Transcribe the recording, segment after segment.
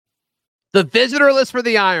The visitor list for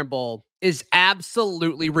the Iron Bowl is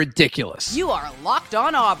absolutely ridiculous. You are Locked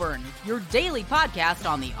On Auburn, your daily podcast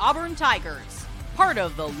on the Auburn Tigers. Part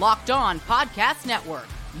of the Locked On Podcast Network,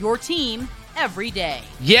 your team every day.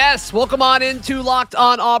 Yes, welcome on into Locked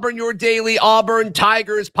On Auburn, your daily Auburn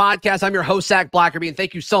Tigers podcast. I'm your host, Zach Blackerby, and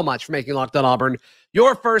thank you so much for making Locked On Auburn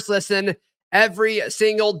your first listen every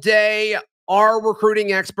single day. Our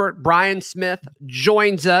recruiting expert, Brian Smith,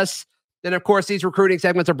 joins us. Then, of course, these recruiting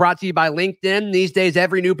segments are brought to you by LinkedIn. These days,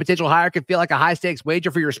 every new potential hire can feel like a high-stakes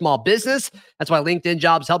wager for your small business. That's why LinkedIn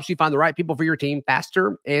Jobs helps you find the right people for your team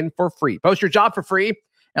faster and for free. Post your job for free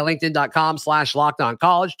at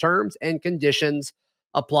linkedin.com/lockedoncollege. Terms and conditions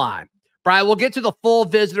apply. Brian, we'll get to the full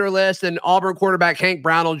visitor list, and Auburn quarterback Hank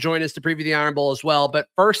Brown will join us to preview the Iron Bowl as well. But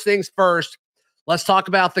first things first, let's talk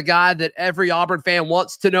about the guy that every Auburn fan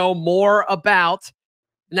wants to know more about.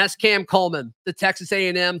 And that's Cam Coleman, the Texas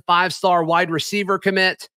A&M five-star wide receiver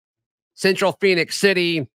commit, Central Phoenix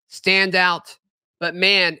City, standout. But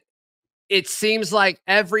man, it seems like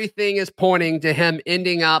everything is pointing to him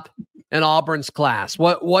ending up in Auburn's class.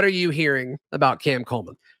 What are you hearing about Cam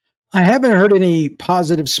Coleman? I haven't heard any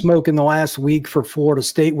positive smoke in the last week for Florida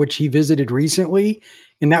State, which he visited recently,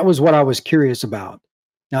 and that was what I was curious about.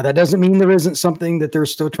 Now, that doesn't mean there isn't something that they're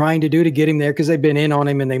still trying to do to get him there because they've been in on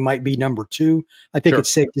him and they might be number two. I think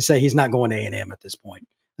It's safe to say he's not going to A&M at this point.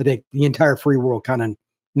 I think the entire free world kind of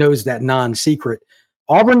knows that non-secret.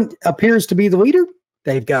 Auburn appears to be the leader.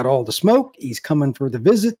 They've got all the smoke. He's coming for the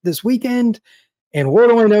visit this weekend. And Ward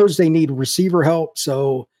only knows they need receiver help.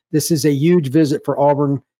 So this is a huge visit for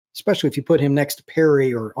Auburn, especially if you put him next to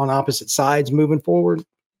Perry or on opposite sides moving forward.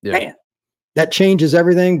 Yeah. Man, that changes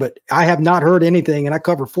everything, but I have not heard anything, and I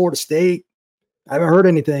cover Florida State. I haven't heard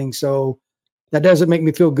anything, so that doesn't make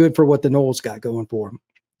me feel good for what the Noles got going for them.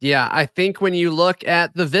 Yeah, I think when you look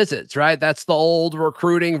at the visits, right, that's the old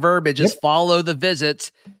recruiting verbiage, just follow the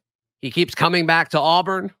visits. He keeps coming back to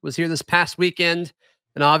Auburn, was here this past weekend,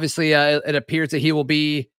 and obviously it appears that he will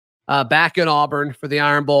be back in Auburn for the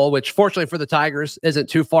Iron Bowl, which fortunately for the Tigers isn't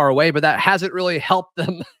too far away, but that hasn't really helped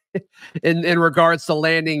them in regards to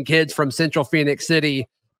landing kids from Central Phoenix City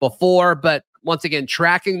before. But once again,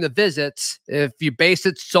 tracking the visits, if you base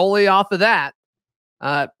it solely off of that,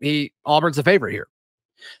 Auburn's a favorite here.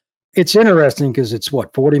 It's interesting because it's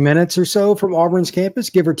 40 minutes or so from Auburn's campus,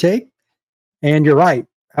 give or take. And you're right.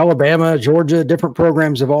 Alabama, Georgia, different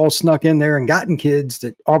programs have all snuck in there and gotten kids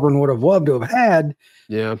that Auburn would have loved to have had.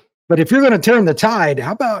 Yeah. But if you're going to turn the tide,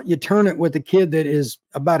 how about you turn it with a kid that is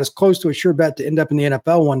about as close to a sure bet to end up in the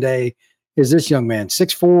NFL one day as this young man?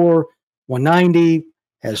 6'4", 190,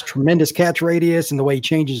 has tremendous catch radius, and the way he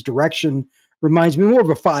changes direction reminds me more of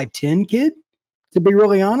a 5'10" kid, to be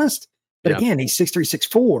really honest. But again, he's 6'3",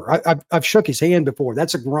 6'4". I've shook his hand before.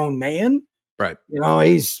 That's a grown man. Right. You know,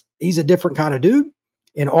 he's a different kind of dude.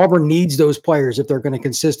 And Auburn needs those players if they're going to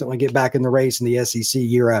consistently get back in the race in the SEC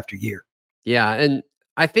year after year. Yeah, and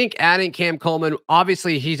I think adding Cam Coleman,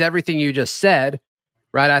 obviously he's everything you just said,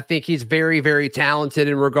 right? I think he's very, very talented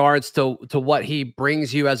in regards to what he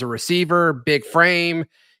brings you as a receiver, big frame,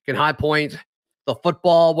 can high point the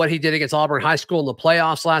football. What he did against Auburn High School in the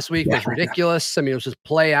playoffs last week was ridiculous. I mean, it was just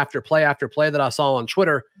play after play after play that I saw on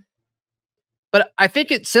Twitter. But I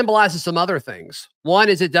think it symbolizes some other things. One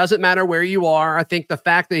is it doesn't matter where you are. I think the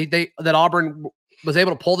fact that Auburn was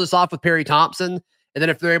able to pull this off with Perry Thompson, and then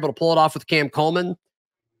if they're able to pull it off with Cam Coleman,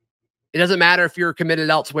 it doesn't matter if you're committed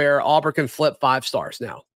elsewhere. Auburn can flip 5 stars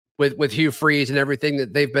now with Hugh Freeze and everything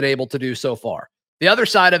that they've been able to do so far. The other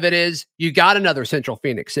side of it is you got another Central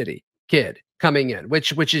Phoenix City kid coming in,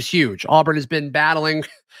 which is huge. Auburn has been battling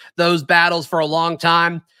those battles for a long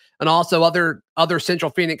time. And also other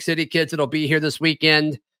Central Phoenix City kids that'll be here this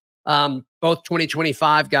weekend, both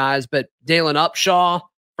 2025 guys. But Dalen Upshaw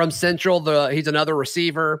from Central, he's another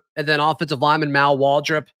receiver. And then offensive lineman Mal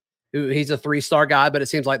Waldrop, who he's a 3-star guy, but it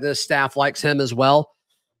seems like this staff likes him as well.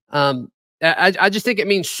 I just think it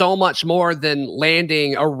means so much more than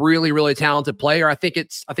landing a really, really talented player. I think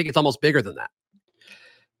it's almost bigger than that.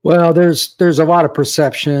 Well, there's a lot of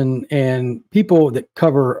perception, and people that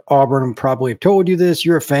cover Auburn probably have told you this.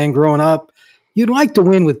 You're a fan growing up. You'd like to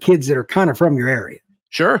win with kids that are kind of from your area.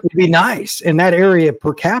 Sure. It'd be nice. And that area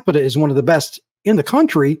per capita is one of the best in the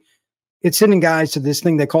country. It's sending guys to this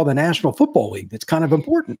thing they call the National Football League. That's kind of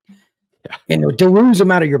important. Yeah. And to lose them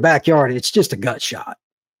out of your backyard, it's just a gut shot.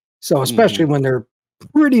 So especially when they're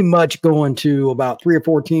pretty much going to about 3 or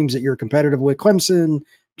 4 teams that you're competitive with, Clemson,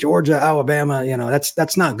 Georgia, Alabama,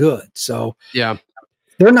 that's not good. So yeah,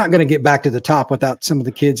 they're not going to get back to the top without some of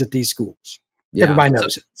the kids at these schools. Yeah. Everybody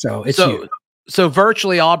knows it. So it's huge. So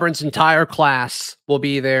virtually Auburn's entire class will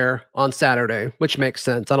be there on Saturday, which makes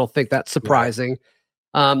sense. I don't think that's surprising.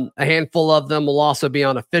 Right. A handful of them will also be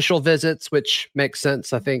on official visits, which makes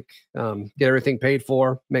sense. I think get everything paid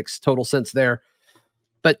for makes total sense there.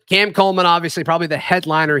 But Cam Coleman, obviously, probably the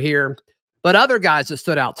headliner here. But other guys that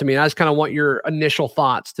stood out to me, and I just kind of want your initial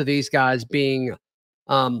thoughts to these guys being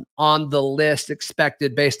on the list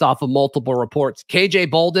expected based off of multiple reports.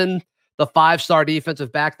 KJ Bolden, the 5-star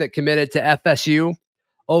defensive back that committed to FSU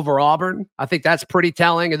over Auburn. I think that's pretty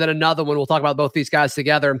telling. And then another one, we'll talk about both these guys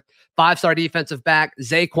together. 5-star defensive back,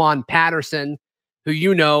 Zaquan Patterson, who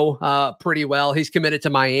you know pretty well. He's committed to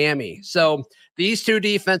Miami. So these two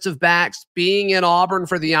defensive backs being in Auburn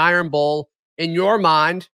for the Iron Bowl, in your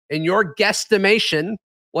mind, in your guesstimation,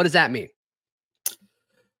 what does that mean?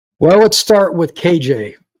 Well, let's start with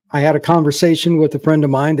KJ. I had a conversation with a friend of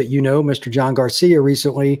mine that you know, Mr. John Garcia,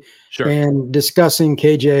 recently, and discussing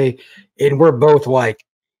KJ, and we're both like,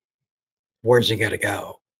 where's he going to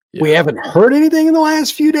go? Yeah. We haven't heard anything in the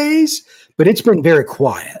last few days, but it's been very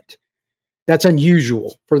quiet. That's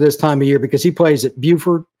unusual for this time of year because he plays at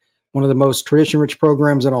Buford, one of the most tradition-rich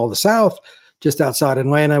programs in all the South, just outside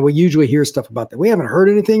Atlanta. We usually hear stuff about that. We haven't heard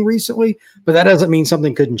anything recently, but that doesn't mean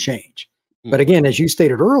something couldn't change. But again, as you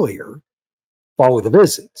stated earlier, follow the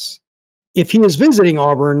visits. If he is visiting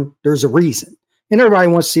Auburn, there's a reason. And everybody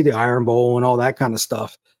wants to see the Iron Bowl and all that kind of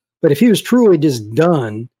stuff. But if he was truly just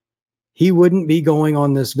done, he wouldn't be going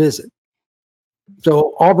on this visit.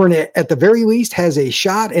 So Auburn, at the very least, has a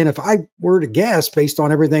shot. And if I were to guess, based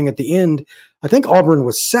on everything at the end, I think Auburn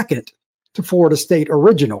was second to Florida State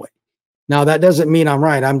originally. Now, that doesn't mean I'm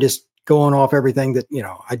right. I'm just going off everything that,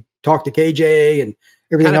 I talked to KJ and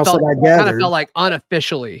everything else that I gathered. Kind of felt like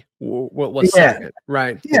unofficially what was second,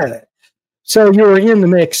 right? Yeah. So you were in the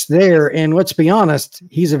mix there. And let's be honest,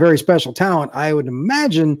 he's a very special talent. I would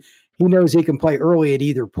imagine he knows he can play early at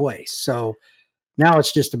either place. So now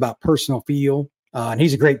it's just about personal feel. And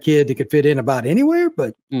he's a great kid that could fit in about anywhere,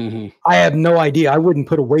 but I have no idea. I wouldn't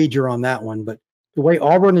put a wager on that one. But the way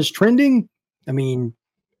Auburn is trending, I mean,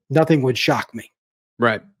 nothing would shock me.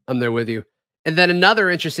 Right. I'm there with you. And then another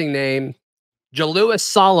interesting name, Jalewis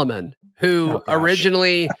Solomon, who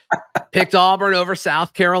originally picked Auburn over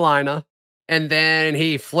South Carolina, and then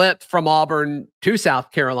he flipped from Auburn to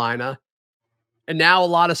South Carolina. And now a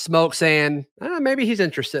lot of smoke saying maybe he's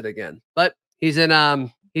interested again. But he's in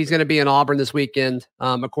he's going to be in Auburn this weekend,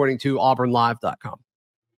 according to auburnlive.com.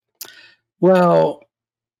 Well,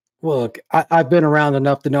 look, I've been around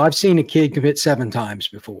enough to know I've seen a kid commit 7 times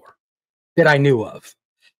before that I knew of.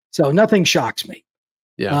 So nothing shocks me.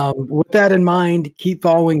 Yeah. With that in mind, keep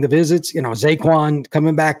following the visits. Zaquan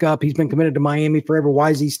coming back up. He's been committed to Miami forever.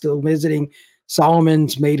 Why is he still visiting?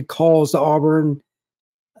 Solomon's made calls to Auburn.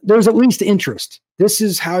 There's at least interest. This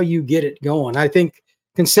is how you get it going. I think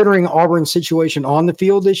considering Auburn's situation on the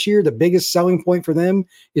field this year, the biggest selling point for them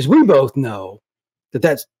is we both know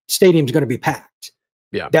that stadium's going to be packed.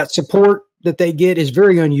 Yeah. That support that they get is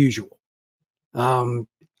very unusual.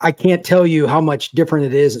 I can't tell you how much different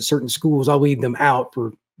it is at certain schools. I'll leave them out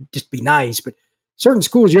for just be nice, but certain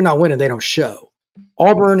schools you're not winning, they don't show.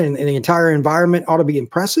 Auburn and the entire environment ought to be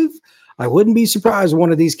impressive. I wouldn't be surprised if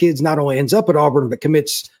one of these kids not only ends up at Auburn, but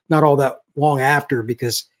commits not all that long after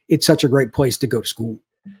because it's such a great place to go to school.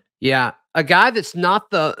 Yeah. A guy that's not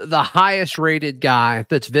the highest rated guy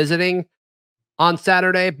that's visiting on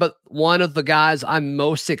Saturday, but one of the guys I'm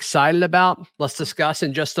most excited about, let's discuss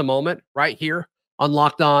in just a moment right here on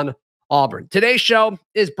Locked On Auburn. Today's show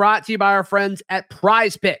is brought to you by our friends at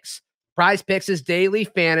Prize Picks. Prize Picks is daily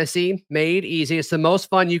fantasy made easy. It's the most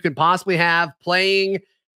fun you can possibly have playing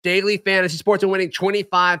daily fantasy sports and winning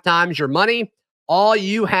 25 times your money. All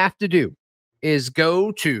you have to do is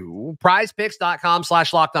go to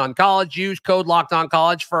prizepicks.com/lockedoncollege. Use code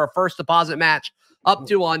lockedoncollege for a first deposit match up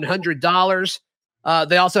to $100.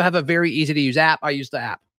 They also have a very easy to use app. I use the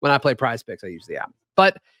app. When I play Prize Picks, I use the app.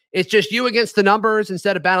 But it's just you against the numbers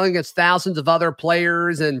instead of battling against thousands of other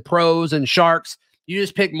players and pros and sharks. You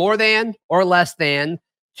just pick more than or less than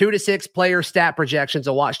 2 to 6 player stat projections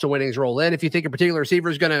and watch the winnings roll in. If you think a particular receiver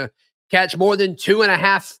is going to catch more than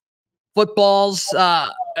 2.5 footballs a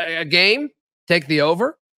game, take the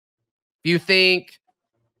over. If you think,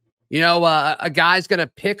 a guy's going to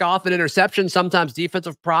pick off an interception, sometimes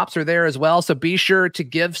defensive props are there as well. So be sure to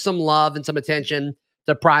give some love and some attention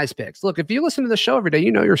to Prize Picks. Look, if you listen to the show every day,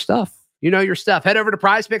 you know your stuff. Head over to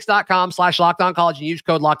prizepicks.com/lockedoncollege and use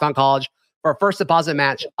code lockedoncollege for a first deposit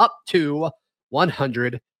match up to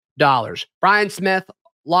 $100. Brian Smith,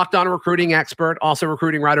 Locked On recruiting expert, also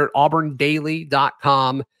recruiting writer at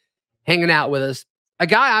auburndaily.com, hanging out with us. A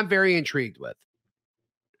guy I'm very intrigued with.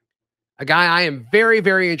 a guy I am very,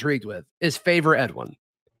 very intrigued with, is Favor Edwin.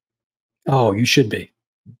 Oh, you should be.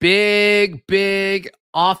 Big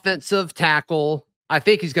offensive tackle. I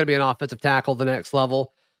think he's going to be an offensive tackle the next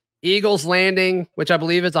level. Eagles Landing, which I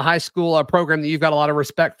believe is a high school program that you've got a lot of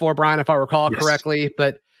respect for, Brian, if I recall correctly.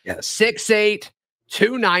 But 6'8",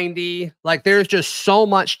 290. Like, there's just so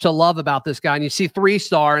much to love about this guy. And you see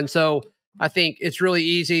 3-star. And so I think it's really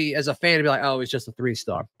easy as a fan to be like, oh, he's just a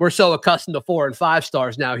 3-star. We're so accustomed to 4 and 5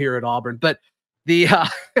 stars now here at Auburn. But but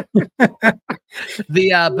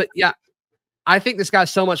yeah, I think this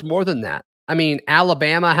guy's so much more than that. I mean,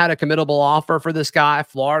 Alabama had a committable offer for this guy.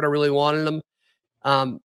 Florida really wanted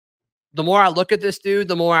him. The more I look at this dude,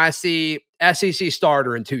 the more I see SEC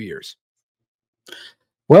starter in 2 years.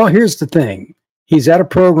 Well, here's the thing. He's at a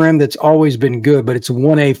program that's always been good, but it's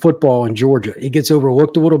 1A football in Georgia. It gets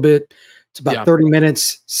overlooked a little bit. It's about 30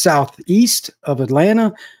 minutes southeast of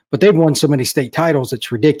Atlanta, but they've won so many state titles,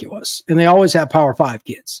 it's ridiculous. And they always have Power 5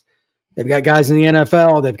 kids. They've got guys in the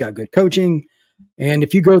NFL. They've got good coaching. And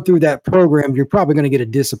if you go through that program, you're probably going to get a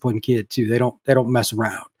disciplined kid too. They don't mess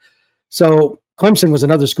around. So Clemson was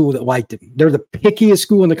another school that liked him. They're the pickiest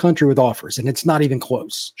school in the country with offers, and it's not even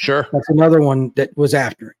close. Sure. That's another one that was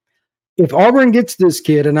after him. If Auburn gets this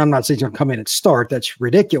kid, and I'm not saying he's going to come in and start, that's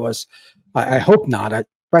ridiculous. I hope not.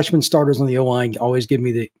 Freshman starters on the O-line always give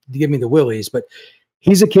me the willies, but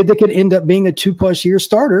he's a kid that could end up being a 2+ year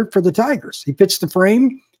starter for the Tigers. He fits the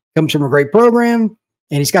frame, comes from a great program,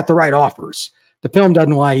 and he's got the right offers. The film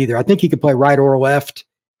doesn't lie either. I think he could play right or left.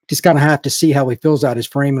 Just kind of have to see how he fills out his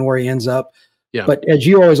frame and where he ends up. Yeah. But as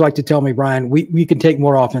you always like to tell me, Brian, we can take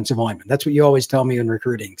more offensive linemen. That's what you always tell me in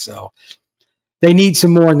recruiting. So they need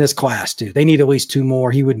some more in this class too. They need at least 2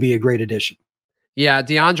 more. He would be a great addition. Yeah,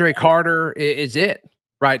 DeAndre Carter is it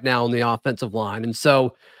right now on the offensive line. And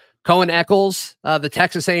so Cohen Eccles, the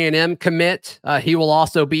Texas A&M commit, he will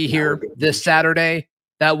also be here this Saturday.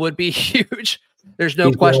 That would be huge. There's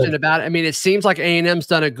no question about it. I mean, it seems like A&M's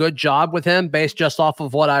done a good job with him based just off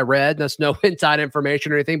of what I read. That's no inside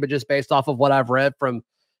information or anything, but just based off of what I've read from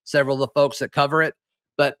several of the folks that cover it.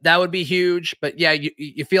 But that would be huge. But yeah,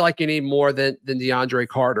 you feel like you need more than DeAndre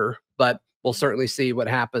Carter, but we'll certainly see what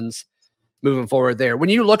happens moving forward there. When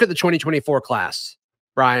you look at the 2024 class,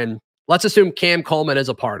 Brian, let's assume Cam Coleman is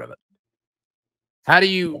a part of it.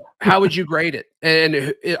 How would you grade it?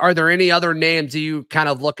 And are there any other names you kind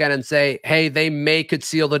of look at and say, hey, they could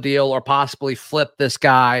seal the deal or possibly flip this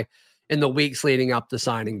guy in the weeks leading up to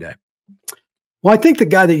signing day? Well, I think the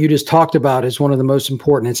guy that you just talked about is one of the most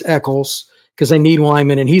important. It's Eccles, because they need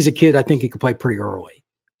linemen, and he's a kid I think he could play pretty early.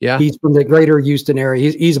 Yeah. He's from the greater Houston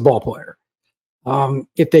area. He's a ball player.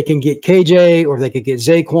 If they can get KJ or if they could get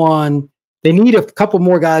Zaquan, they need a couple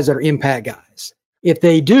more guys that are impact guys. If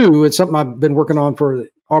they do, it's something I've been working on for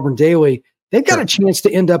Auburn Daily, they've got a chance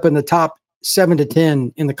to end up in the top 7 to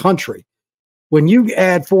 10 in the country. When you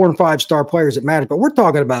add 4 and 5 star players, it matters. But we're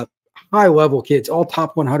talking about high-level kids, all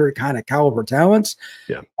top 100 kind of caliber talents.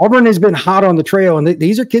 Yeah. Auburn has been hot on the trail, and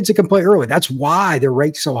these are kids that can play early. That's why they're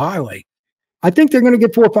ranked so highly. I think they're going to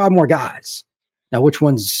get 4 or 5 more guys. Now, which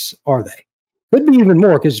ones are they? Could be even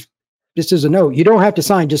more, because just as a note, you don't have to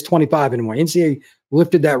sign just 25 anymore. NCAA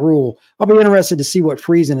lifted that rule. I'll be interested to see what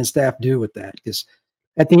Friesen and staff do with that, because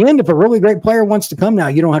at the end, if a really great player wants to come now,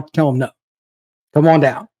 you don't have to tell them no. Come on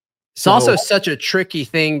down. It's also such a tricky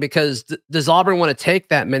thing, because does Auburn want to take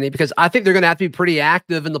that many? Because I think they're going to have to be pretty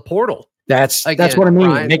active in the portal. That's what I mean.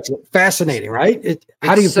 Brian. It makes it fascinating, right?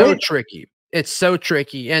 How do you so tricky? It's so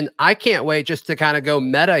tricky. And I can't wait just to kind of go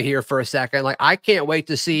meta here for a second. Like, I can't wait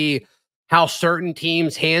to see how certain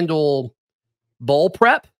teams handle bowl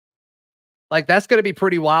prep. Like, that's going to be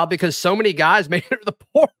pretty wild, because so many guys made it to the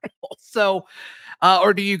portal. So,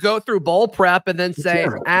 or do you go through bowl prep and then say,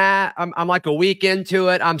 I'm like a week into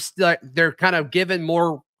it. I'm still, they're kind of giving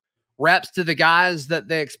more reps to the guys that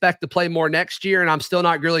they expect to play more next year, and I'm still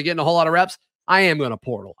not really getting a whole lot of reps. I am going to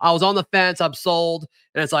portal. I was on the fence. I'm sold.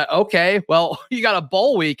 And it's like, okay, well, you got a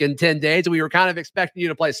bowl week in 10 days. We were kind of expecting you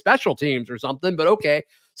to play special teams or something, but okay.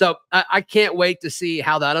 So I can't wait to see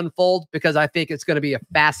how that unfolds, because I think it's going to be a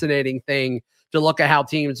fascinating thing to look at how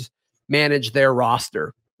teams manage their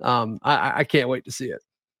roster. I can't wait to see it.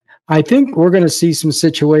 I think we're going to see some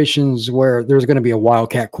situations where there's going to be a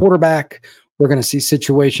wildcat quarterback. We're going to see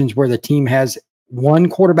situations where the team has one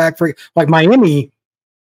quarterback for, like Miami.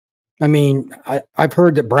 I mean, I've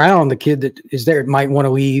heard that Brown, the kid that is there, might want to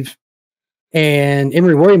leave. And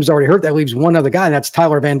Emory Williams already heard that leaves one other guy, and that's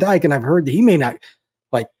Tyler Van Dyke. And I've heard that he may not,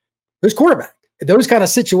 like, who's quarterback? Those kind of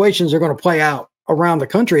situations are going to play out around the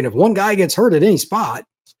country. And if one guy gets hurt at any spot,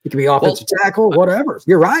 it could be offensive tackle, whatever.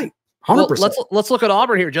 You're right. 100%. Well, let's look at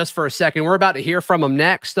Auburn here just for a second. We're about to hear from them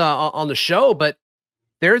next on the show, but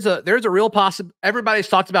there's a real possible. Everybody's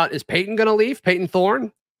talked about, is Peyton going to leave? Peyton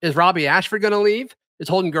Thorne? Is Robbie Ashford going to leave? Is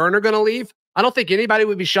Holden Gerner going to leave? I don't think anybody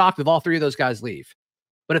would be shocked if all three of those guys leave.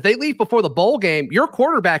 But if they leave before the bowl game, your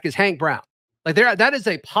quarterback is Hank Brown. Like that is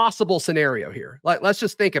a possible scenario here. Like, let's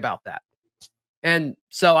just think about that. And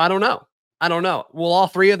so I don't know. Will all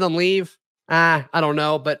three of them leave? I don't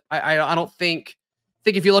know. But I don't think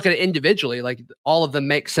if you look at it individually, like all of them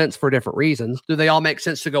make sense for different reasons. Do they all make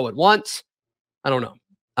sense to go at once? I don't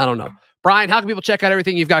know. Brian, how can people check out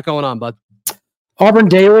everything you've got going on, bud? Auburn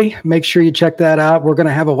Daily. Make sure you check that out. We're going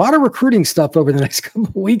to have a lot of recruiting stuff over the next couple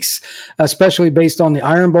of weeks, especially based on the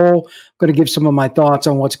Iron Bowl. I'm going to give some of my thoughts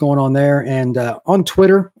on what's going on there, and on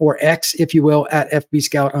Twitter, or X, if you will, at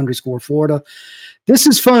FBScout_Florida. This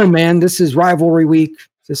is fun, man. This is rivalry week.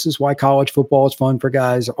 This is why college football is fun for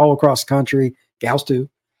guys all across the country, gals too.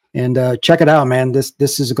 And check it out, man.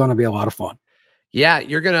 This is going to be a lot of fun. Yeah,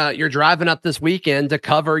 you're driving up this weekend to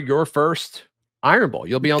cover your first Iron Bowl.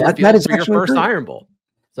 You'll be on the field for your first Iron Bowl.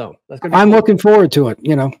 So that's gonna be I'm cool. looking forward to it.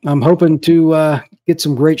 You know, I'm hoping to get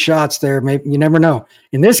some great shots there. Maybe you never know.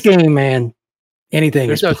 In this game, man, anything.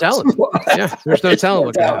 There's no telling. Yeah, there's no telling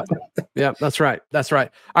what can happen. Yeah, that's right. All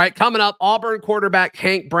right, coming up, Auburn quarterback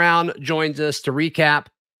Hank Brown joins us to recap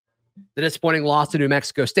the disappointing loss to New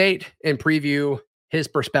Mexico State and preview his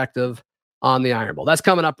perspective on the Iron Bowl. That's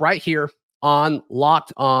coming up right here on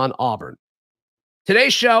Locked On Auburn.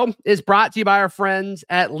 Today's show is brought to you by our friends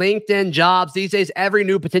at LinkedIn Jobs. These days, every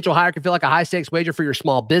new potential hire can feel like a high-stakes wager for your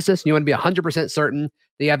small business. You want to be 100% certain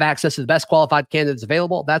that you have access to the best qualified candidates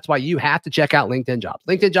available. That's why you have to check out LinkedIn Jobs.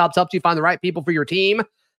 LinkedIn Jobs helps you find the right people for your team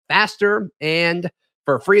faster and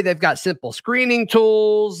for free. They've got simple screening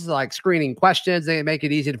tools like screening questions. They make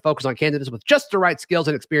it easy to focus on candidates with just the right skills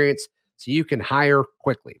and experience so you can hire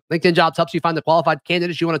quickly. LinkedIn Jobs helps you find the qualified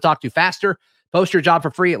candidates you want to talk to faster. Post your job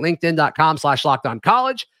for free at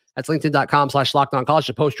linkedin.com/lockedoncollege. That's linkedin.com/lockedoncollege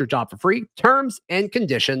to post your job for free. Terms and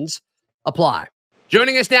conditions apply.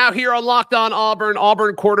 Joining us now here on Locked On Auburn,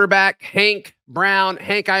 Auburn quarterback Hank Brown.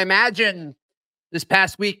 Hank, I imagine this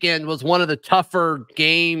past weekend was one of the tougher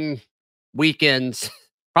game weekends,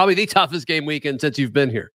 probably the toughest game weekend since you've been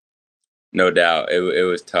here. No doubt. It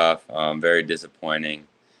was tough, very disappointing.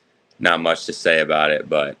 Not much to say about it,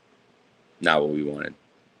 but not what we wanted.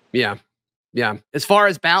 Yeah. As far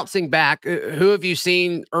as bouncing back, who have you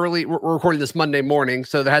seen early? We're recording this Monday morning,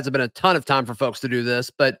 so there hasn't been a ton of time for folks to do this,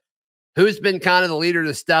 but who's been kind of the leader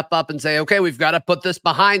to step up and say, okay, we've got to put this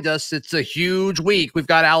behind us. It's a huge week. We've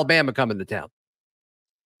got Alabama coming to town.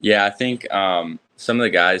 Yeah, I think some of the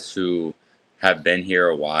guys who have been here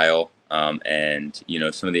a while, and,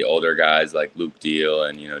 some of the older guys like Luke Deal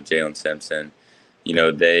and, Jalen Simpson,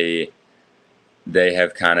 they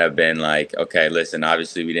have kind of been like, okay, listen,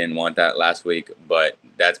 obviously we didn't want that last week, but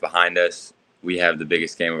that's behind us. We have the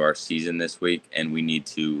biggest game of our season this week, and we need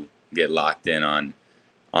to get locked in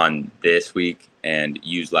on this week and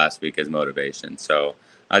use last week as motivation. So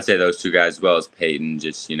I'd say those two guys, as well as Peyton,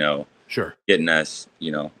 just, sure, getting us,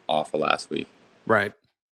 off of last week. Right.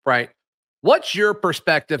 What's your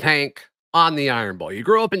perspective, Hank, on the Iron Bowl? You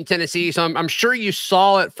grew up in Tennessee, so I'm sure you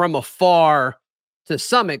saw it from afar to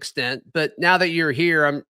some extent, but now that you're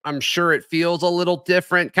here, I'm sure it feels a little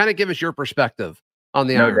different. Kind of give us your perspective on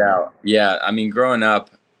the Iron Bowl. No doubt. Yeah, I mean, growing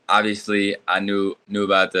up, obviously, I knew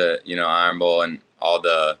about the Iron Bowl and all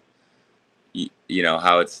the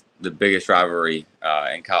how it's the biggest rivalry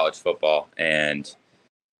in college football, and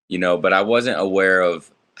but I wasn't aware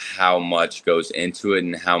of how much goes into it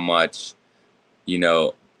and how much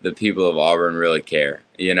the people of Auburn really care.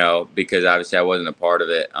 Because obviously I wasn't a part of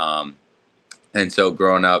it. And so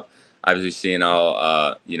growing up, obviously seeing all,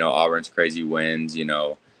 Auburn's crazy wins,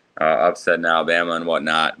 upset in Alabama and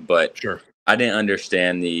whatnot. But sure, I didn't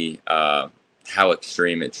understand the how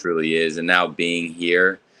extreme it truly is. And now being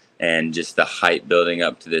here and just the hype building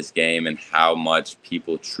up to this game and how much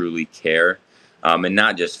people truly care. And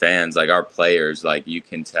not just fans, like our players, like you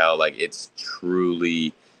can tell, like it's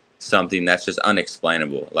truly something that's just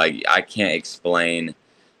unexplainable. Like I can't explain,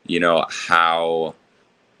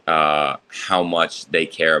 how much they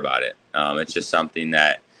care about it. It's just something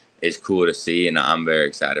that is cool to see, and I'm very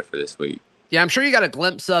excited for this week. Yeah, I'm sure you got a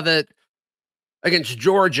glimpse of it against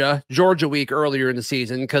Georgia week earlier in the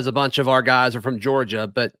season because a bunch of our guys are from Georgia,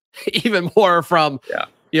 but even more from,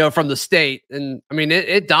 from the state. And I mean,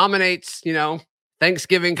 it dominates,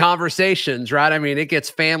 Thanksgiving conversations, right? I mean, it gets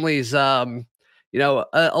families, a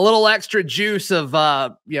little extra juice of,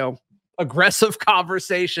 aggressive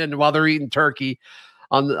conversation while they're eating turkey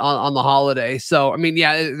on the holiday. So, I mean,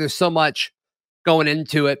 yeah, there's so much going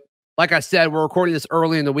into it. like I said, we're recording this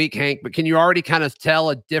early in the week, Hank, but can you already kind of tell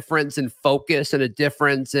a difference in focus and a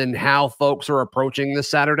difference in how folks are approaching this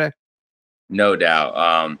Saturday? No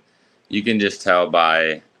doubt. You can just tell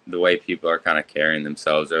by the way people are kind of carrying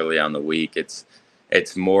themselves early on the week. It's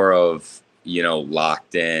more of,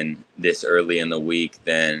 locked in this early in the week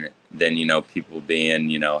than people being,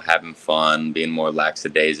 having fun, being more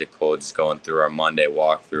lackadaisical, just going through our Monday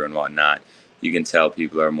walkthrough and whatnot. You can tell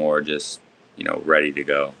people are more just, ready to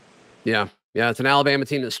go. Yeah. Yeah. It's an Alabama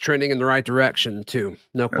team that's trending in the right direction too.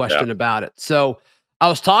 No question about it. So I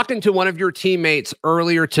was talking to one of your teammates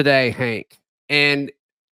earlier today, Hank, and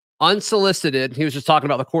unsolicited, he was just talking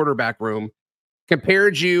about the quarterback room,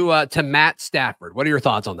 compared you to Matt Stafford. What are your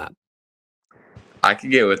thoughts on that? I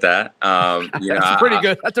could get with that. That's pretty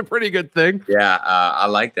good. That's a pretty good thing. Yeah, I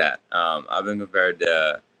like that. I've been compared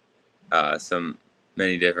to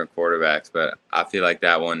many different quarterbacks, but I feel like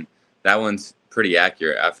that one's pretty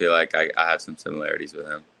accurate. I feel like I have some similarities with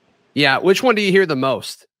him. Yeah. Which one do you hear the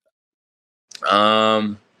most?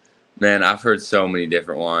 Man, I've heard so many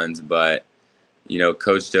different ones, but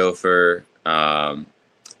Coach Dilfer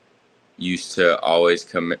used to always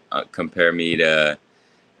compare me to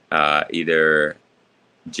either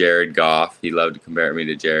Jared Goff. He loved to compare me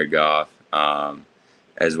to Jared Goff,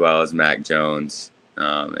 as well as Mac Jones.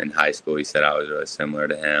 In high school, he said I was really similar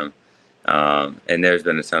to him. And there's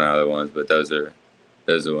been a ton of other ones, but those are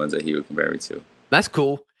the ones that he would compare me to. That's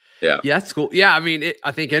cool. Yeah, that's cool. Yeah, I mean,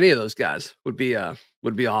 I think any of those guys would be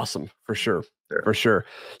awesome for sure. For sure.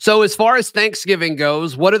 So as far as Thanksgiving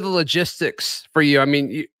goes, what are the logistics for you? I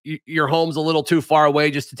mean, your home's a little too far away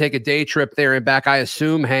just to take a day trip there and back, I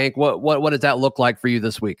assume, Hank. What does that look like for you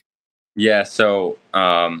this week? Yeah, so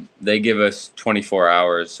they give us 24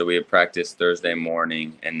 hours. So we have practice Thursday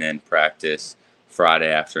morning and then practice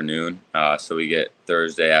Friday afternoon. So we get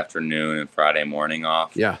Thursday afternoon and Friday morning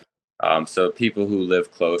off. Yeah. So people who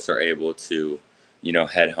live close are able to,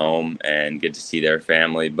 head home and get to see their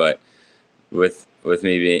family. But with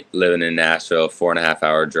me living in Nashville, 4.5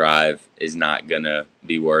 hour drive is not gonna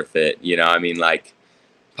be worth it. I mean, like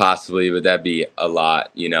possibly, but that'd be a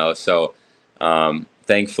lot. So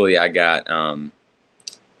thankfully, I got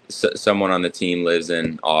someone on the team lives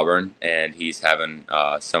in Auburn, and he's having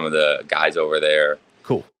some of the guys over there.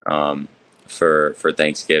 Cool. For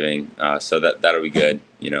Thanksgiving, so that'll be good.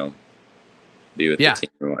 Be with the team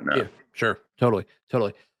and whatnot. Yeah, sure, totally.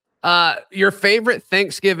 Your favorite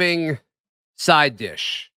Thanksgiving side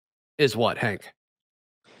dish is what, Hank?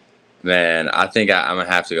 Man, I think I'm gonna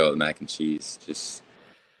have to go with mac and cheese. Just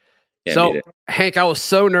so, Hank, I was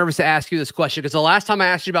so nervous to ask you this question because the last time I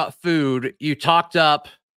asked you about food, you talked up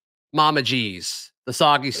Mama G's, the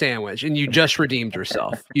soggy sandwich, and you just redeemed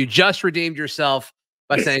yourself.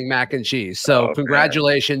 By saying mac and cheese. So,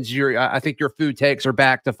 congratulations! Man. I think your food takes are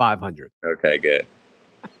back to 500. Okay, good.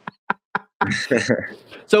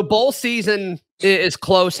 So bowl season is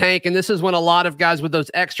close, Hank, and this is when a lot of guys with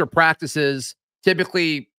those extra practices,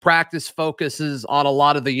 typically practice focuses on a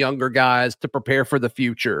lot of the younger guys to prepare for the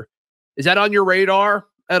future. Is that on your radar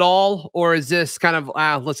at all, or is this kind of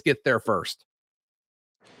let's get there first?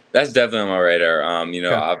 That's definitely on my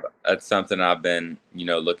radar. That's something I've been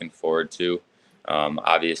looking forward to.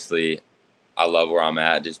 Obviously, I love where I'm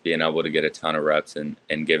at, just being able to get a ton of reps and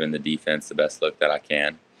giving the defense the best look that I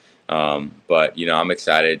can. But I'm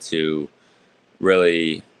excited to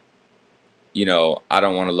really, I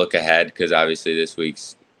don't want to look ahead because obviously this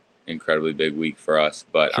week's incredibly big week for us,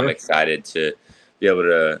 but sure. I'm excited to be able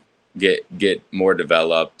to get more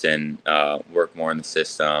developed and work more in the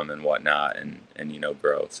system and whatnot and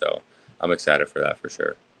grow. So I'm excited for that for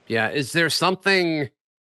sure. Yeah. Is there something,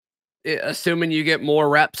 assuming you get more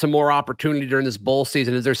reps and more opportunity during this bowl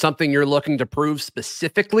season, is there something you're looking to prove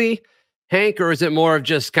specifically, Hank, or is it more of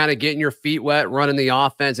just kind of getting your feet wet, running the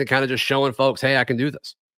offense and kind of just showing folks, hey, I can do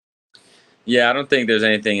this? Yeah, I don't think there's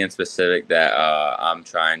anything in specific that I'm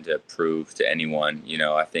trying to prove to anyone.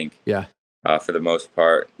 I think for the most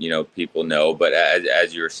part, people know. But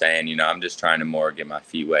as you were saying, I'm just trying to more get my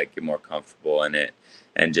feet wet, get more comfortable in it,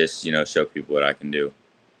 and just, show people what I can do.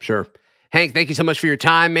 Sure. Hank, thank you so much for your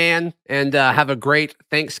time, man. And have a great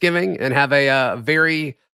Thanksgiving and have a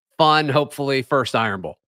very fun, hopefully, first Iron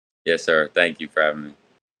Bowl. Yes, sir. Thank you for having me.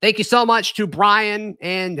 Thank you so much to Brian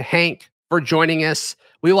and Hank for joining us.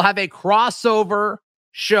 We will have a crossover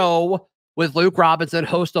show with Luke Robinson,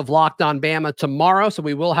 host of Locked On Bama, tomorrow. So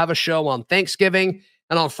we will have a show on Thanksgiving.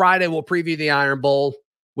 And on Friday, we'll preview the Iron Bowl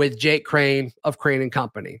with Jake Crane of Crane &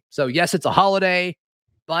 Company. So yes, it's a holiday,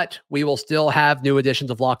 but we will still have new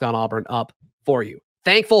editions of Locked On Auburn up for you.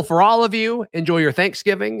 Thankful for all of you. Enjoy your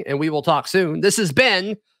Thanksgiving, and we will talk soon. This has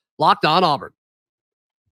been Locked On Auburn.